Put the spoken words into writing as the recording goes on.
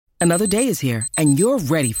Another day is here, and you're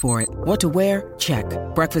ready for it. What to wear? Check.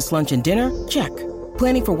 Breakfast, lunch, and dinner? Check.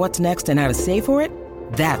 Planning for what's next and how to save for it?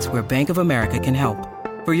 That's where Bank of America can help.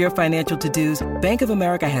 For your financial to-dos, Bank of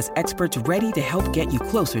America has experts ready to help get you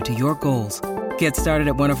closer to your goals. Get started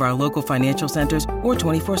at one of our local financial centers or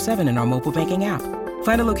 24/7 in our mobile banking app.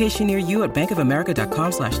 Find a location near you at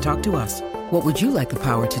bankofamerica.com/talktous. What would you like the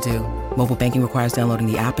power to do? Mobile banking requires downloading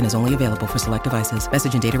the app and is only available for select devices.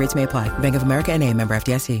 Message and data rates may apply. Bank of America N.A., member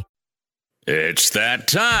FDIC. It's that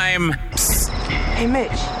time. Psst. Hey, Mitch.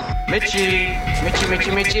 Mitchy.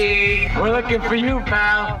 We're looking for you,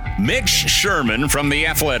 pal. Mitch Sherman from The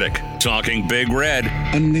Athletic, talking Big Red.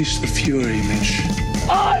 Unleash the fury, Mitch.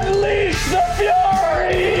 Unleash the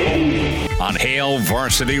fury! On Hail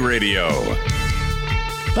Varsity Radio.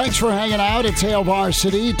 Thanks for hanging out. It's Hail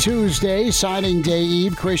Varsity, Tuesday, signing day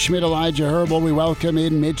eve. Chris Schmidt, Elijah Herbal. We welcome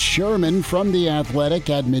in Mitch Sherman from The Athletic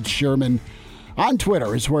at Mitch Sherman. On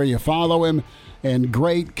Twitter is where you follow him. And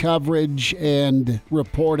great coverage and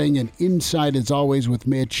reporting and insight, as always, with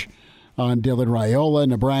Mitch on Dylan Raiola,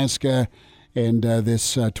 Nebraska, and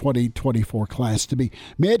this 2024 class to be.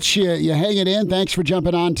 Mitch, you hanging in? Thanks for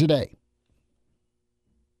jumping on today.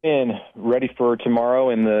 And ready for tomorrow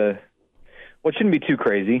and what shouldn't be too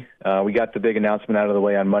crazy. We got the big announcement out of the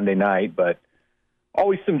way on Monday night, but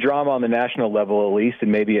always some drama on the national level, at least, and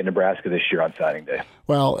maybe at Nebraska this year on signing day.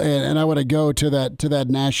 Well, and I want to go to that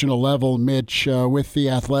national level, Mitch, with The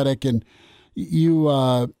Athletic, and you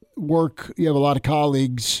have a lot of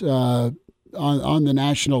colleagues on the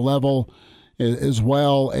national level as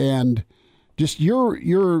well, and just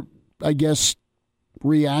your I guess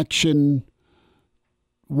reaction.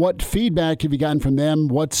 What feedback have you gotten from them?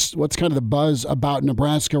 What's kind of the buzz about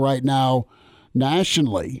Nebraska right now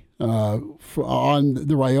nationally on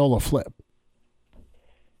the Raiola flip?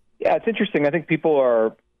 Yeah, it's interesting. I think people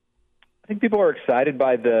are excited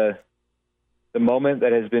by the moment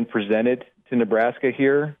that has been presented to Nebraska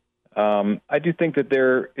here. I do think that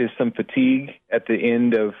there is some fatigue at the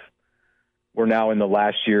end of. We're now in the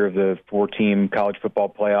last year of the 4-team college football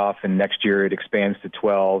playoff, and next year it expands to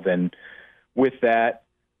 12. And with that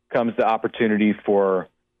comes the opportunity for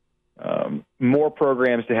more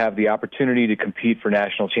programs to have the opportunity to compete for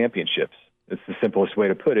national championships. It's the simplest way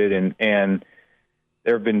to put it. And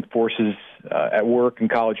there have been forces at work in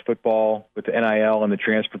college football with the NIL and the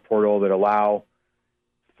transfer portal that allow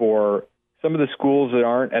for some of the schools that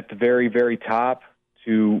aren't at the very, very top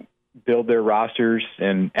to build their rosters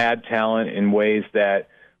and add talent in ways that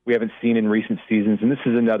we haven't seen in recent seasons. And this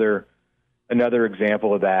is another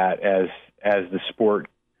example of that as the sport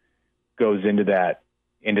goes into that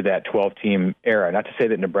 12-team era. Not to say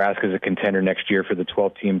that Nebraska is a contender next year for the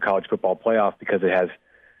 12-team college football playoff because it has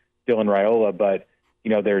Dylan Raiola, but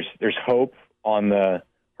there's hope on the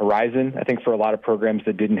horizon. I think for a lot of programs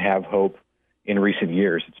that didn't have hope in recent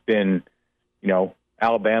years, it's been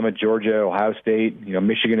Alabama, Georgia, Ohio State,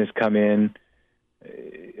 Michigan has come in.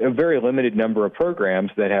 A very limited number of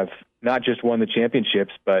programs that have not just won the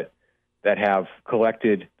championships, but that have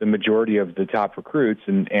collected the majority of the top recruits.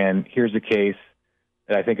 And here's a case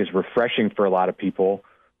that I think is refreshing for a lot of people,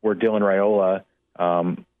 where Dylan Raiola,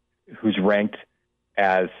 who's ranked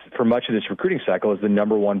as, for much of this recruiting cycle, as the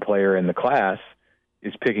number one player in the class,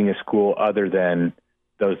 is picking a school other than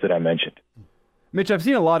those that I mentioned. Mitch, I've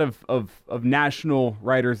seen a lot of national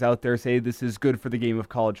writers out there say this is good for the game of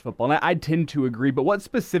college football, and I tend to agree, but what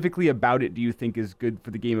specifically about it do you think is good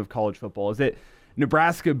for the game of college football? Is it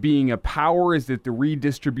Nebraska being a power? Is it the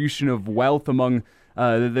redistribution of wealth among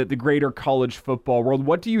the greater college football world?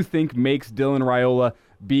 What do you think makes Dylan Raiola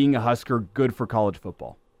being a Husker good for college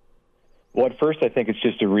football? Well, at first I think it's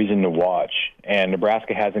just a reason to watch, and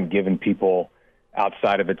Nebraska hasn't given people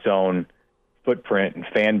outside of its own footprint and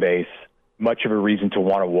fan base much of a reason to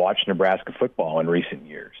want to watch Nebraska football in recent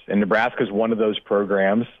years. And Nebraska is one of those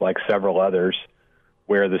programs, like several others,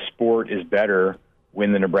 where the sport is better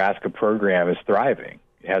when the Nebraska program is thriving.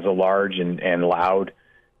 It has a large and loud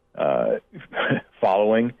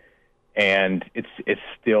following, and it's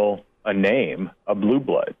still a name, a blue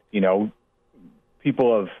blood.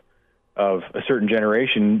 People of a certain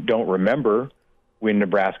generation don't remember when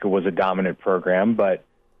Nebraska was a dominant program, but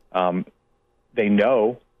they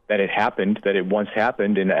know that it happened, that it once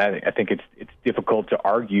happened, and I think it's difficult to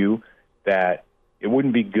argue that it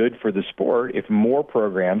wouldn't be good for the sport if more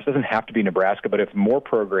programs, doesn't have to be Nebraska, but if more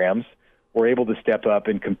programs were able to step up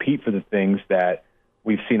and compete for the things that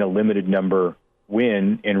we've seen a limited number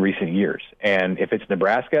win in recent years. And if it's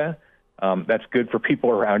Nebraska, that's good for people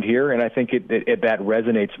around here, and I think that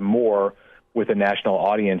resonates more with a national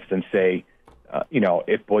audience than, say,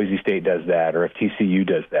 if Boise State does that or if TCU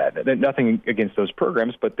does that. Nothing against those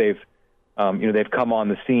programs, but they've come on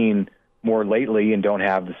the scene more lately and don't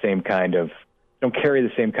carry the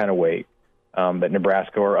same kind of weight that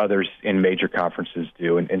Nebraska or others in major conferences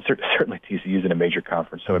do, and certainly TCU's in a major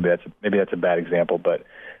conference, so maybe that's a bad example, but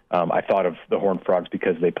I thought of the Horned Frogs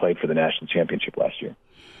because they played for the national championship last year.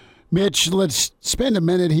 Mitch, let's spend a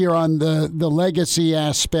minute here on the legacy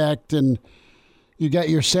aspect, and you got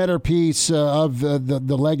your centerpiece of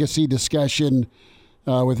the legacy discussion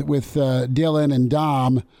with Dylan and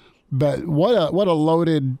Dom, but what a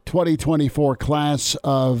loaded 2024 class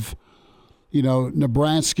of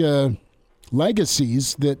Nebraska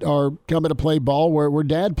legacies that are coming to play ball where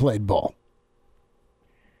Dad played ball.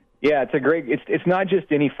 Yeah, it's not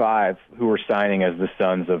just any five who are signing as the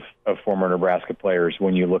sons of former Nebraska players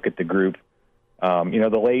when you look at the group.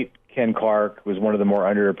 The late Ken Clark was one of the more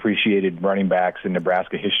underappreciated running backs in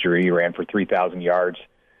Nebraska history. He ran for 3,000 yards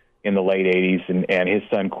in the late 80s, and his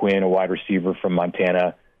son Quinn, a wide receiver from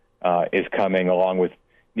Montana, is coming along with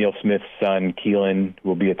Neil Smith's son Keelan, who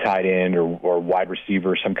will be a tight end or wide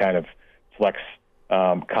receiver, some kind of flex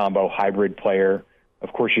combo hybrid player.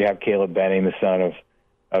 Of course, you have Caleb Benning, the son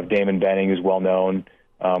of Damon Benning, who's well known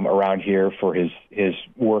around here for his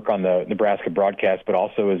work on the Nebraska broadcast, but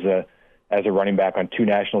also as a running back on 2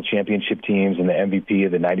 national championship teams and the MVP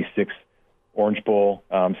of the '96 Orange Bowl.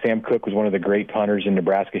 Sam Cook was one of the great punters in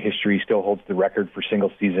Nebraska history. He still holds the record for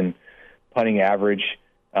single-season punting average.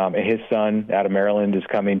 And his son, out of Maryland, is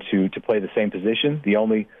coming to play the same position. The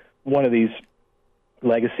only one of these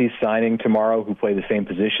legacies signing tomorrow who play the same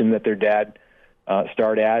position that their dad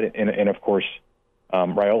started at, and of course,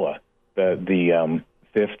 Raiola, the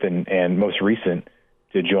fifth and most recent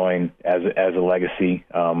to join as a legacy.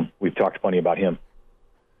 We've talked plenty about him.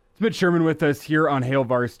 It's Mitch Sherman with us here on Hail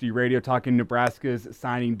Varsity Radio, talking Nebraska's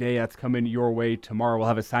signing day. That's coming your way tomorrow. We'll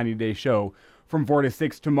have a signing day show from 4 to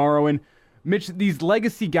 6 tomorrow. And Mitch, these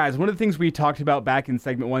legacy guys, one of the things we talked about back in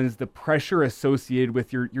segment 1 is the pressure associated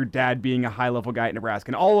with your dad being a high-level guy at Nebraska.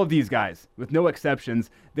 And all of these guys, with no exceptions,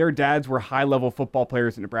 their dads were high-level football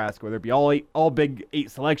players at Nebraska, whether it be all Big 8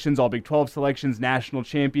 selections, all Big 12 selections, national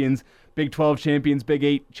champions, Big 12 champions, Big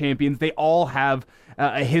 8 champions. They all have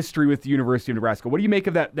a history with the University of Nebraska. What do you make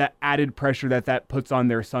of that added pressure that puts on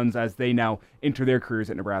their sons as they now enter their careers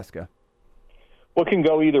at Nebraska? Well, it can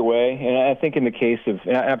go either way, and I think in the case of,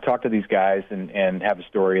 and I've talked to these guys and have a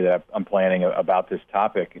story that I'm planning about this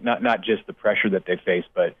topic, not just the pressure that they face,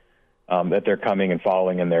 but that they're coming and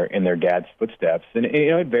following in their dad's footsteps, and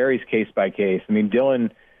it varies case by case. I mean,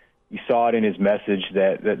 Dylan, you saw it in his message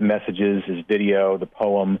that messages, his video, the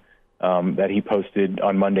poem that he posted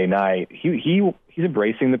on Monday night. He's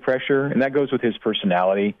embracing the pressure, and that goes with his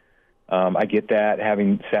personality. I get that,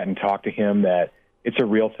 having sat and talked to him, that it's a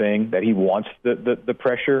real thing, that he wants the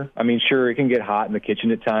pressure. I mean, sure, it can get hot in the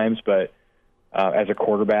kitchen at times, but as a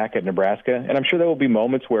quarterback at Nebraska, and I'm sure there will be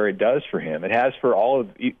moments where it does for him. It has for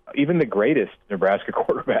even the greatest Nebraska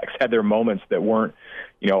quarterbacks had their moments that weren't,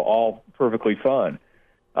 all perfectly fun.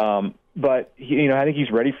 But I think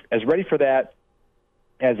he's ready for that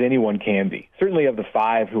as anyone can be. Certainly of the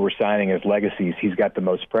 5 who were signing as legacies, he's got the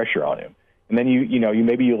most pressure on him. And then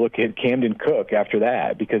you look at Camden Cook after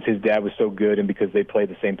that, because his dad was so good and because they played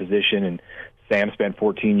the same position, and Sam spent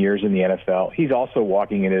 14 years in the NFL. He's also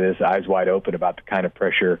walking into this eyes wide open about the kind of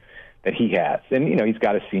pressure that he has. And, he's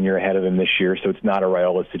got a senior ahead of him this year, so it's not a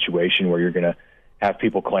Raiola situation where you're going to have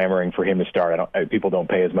people clamoring for him to start. People don't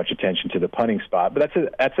pay as much attention to the punting spot, but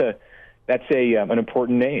that's an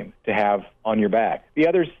important name to have on your back. The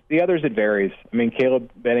others, it varies. I mean,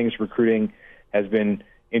 Caleb Benning's recruiting has been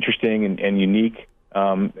interesting and unique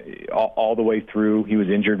all the way through. He was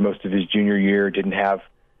injured most of his junior year, didn't have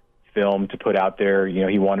film to put out there.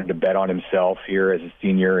 He wanted to bet on himself here as a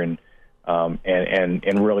senior and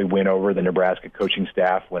really win over the Nebraska coaching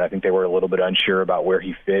staff when I think they were a little bit unsure about where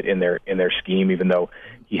he fit in their scheme, even though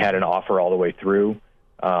he had an offer all the way through.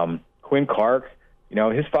 Quinn Clark,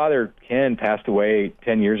 his father Ken passed away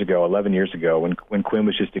 11 years ago when Quinn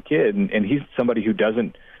was just a kid, and he's somebody who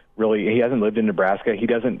he hasn't lived in Nebraska. He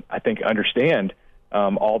doesn't, I think, understand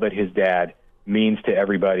all that his dad means to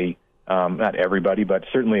everybody. Not everybody, but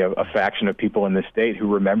certainly a faction of people in this state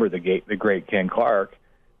who remember the great Ken Clark.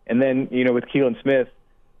 And then, with Keelan Smith,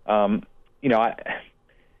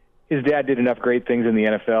 his dad did enough great things in the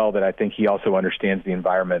NFL that I think he also understands the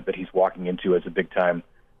environment that he's walking into as a big-time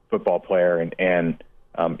football player. And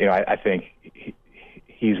I think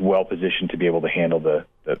he's well positioned to be able to handle the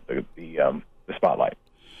spotlight.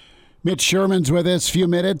 Mitch Sherman's with us. Few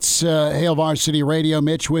minutes. Hail Varsity Radio.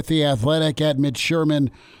 Mitch with The Athletic at Mitch Sherman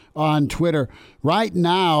on Twitter. Right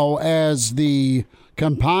now, as the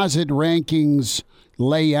composite rankings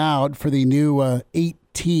lay out for the new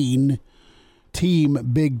 18-team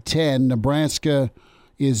Big Ten, Nebraska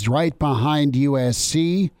is right behind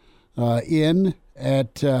USC in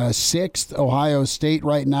at 6th. Ohio State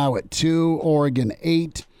right now at 2. Oregon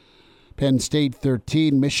 8. Penn State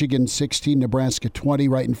 13. Michigan 16. Nebraska 20,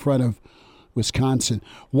 right in front of Wisconsin.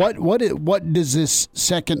 What does this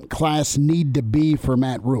second class need to be for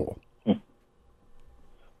Matt Rule? It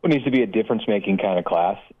needs to be a difference-making kind of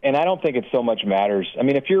class. And I don't think it so much matters. I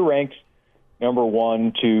mean, if you're ranked number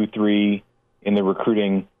 1, 2, 3 in the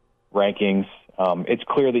recruiting rankings, it's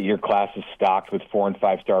clear that your class is stocked with 4- and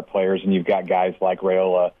 5-star players, and you've got guys like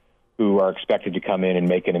Raiola who are expected to come in and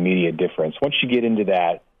make an immediate difference. Once you get into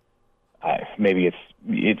that, maybe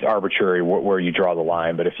it's arbitrary where you draw the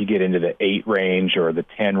line, but if you get into the 8 range or the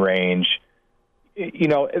 10 range,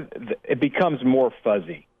 it becomes more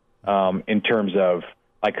fuzzy in terms of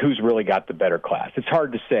like who's really got the better class. It's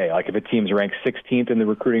hard to say, like if a team's ranked 16th in the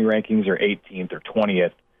recruiting rankings or 18th or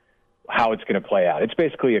 20th, how it's going to play out. It's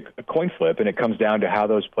basically a coin flip, and it comes down to how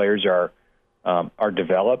those players are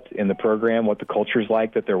developed in the program, what the culture is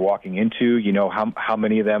like that they're walking into. How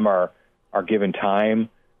many of them are given time,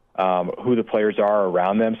 who the players are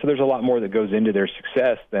around them. So there's a lot more that goes into their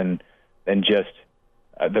success than just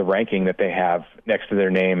the ranking that they have next to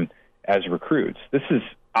their name as recruits. This is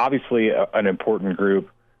obviously an important group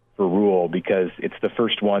for Rule because it's the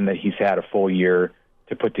first one that he's had a full year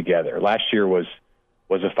to put together. Last year was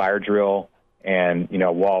a fire drill, and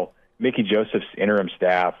while Mickey Joseph's interim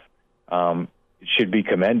staff should be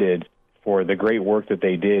commended for the great work that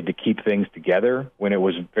they did to keep things together when it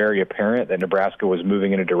was very apparent that Nebraska was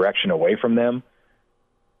moving in a direction away from them,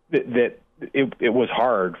 that it was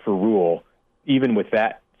hard for Rule, even with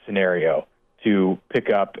that scenario, to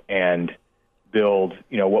pick up and build,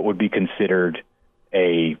 what would be considered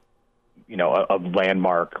a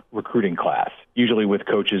landmark recruiting class. Usually with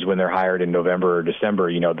coaches, when they're hired in November or December,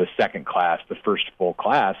 the second class, the first full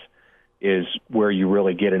class, is where you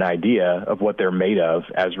really get an idea of what they're made of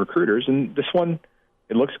as recruiters. And this one,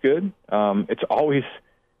 it looks good. It's always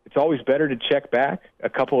better to check back a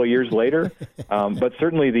couple of years later. But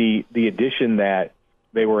certainly the addition that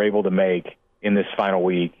they were able to make in this final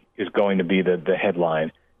week is going to be the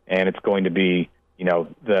headline, and it's going to be, go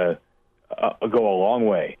a long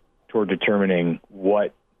way toward determining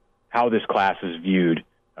how this class is viewed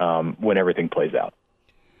when everything plays out.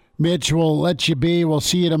 Mitch, we'll let you be. We'll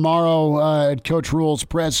see you tomorrow at Coach Rule's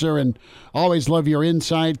presser, and always love your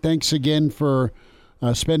insight. Thanks again for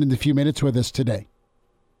spending the few minutes with us today.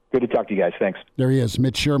 Good to talk to you guys. Thanks. There he is,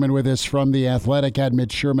 Mitch Sherman with us from The Athletic, at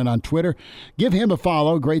Mitch Sherman on Twitter. Give him a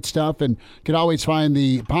follow. Great stuff. And you can always find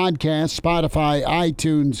the podcast, Spotify,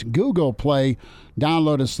 iTunes, Google Play.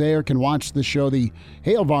 Download us there. Can watch the show, the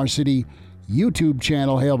Hail Varsity YouTube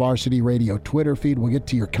channel, Hail Varsity Radio Twitter feed. We'll get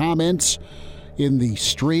to your comments in the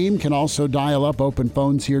stream. Can also dial up open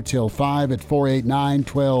phones here till 5 at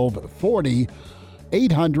 489-1240,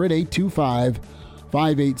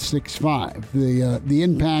 800-825-5865. The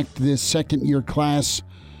impact this second-year class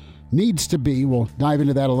needs to be. We'll dive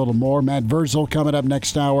into that a little more. Matt Verzel coming up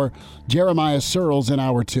next hour. Jeremiah Searles in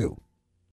hour 2.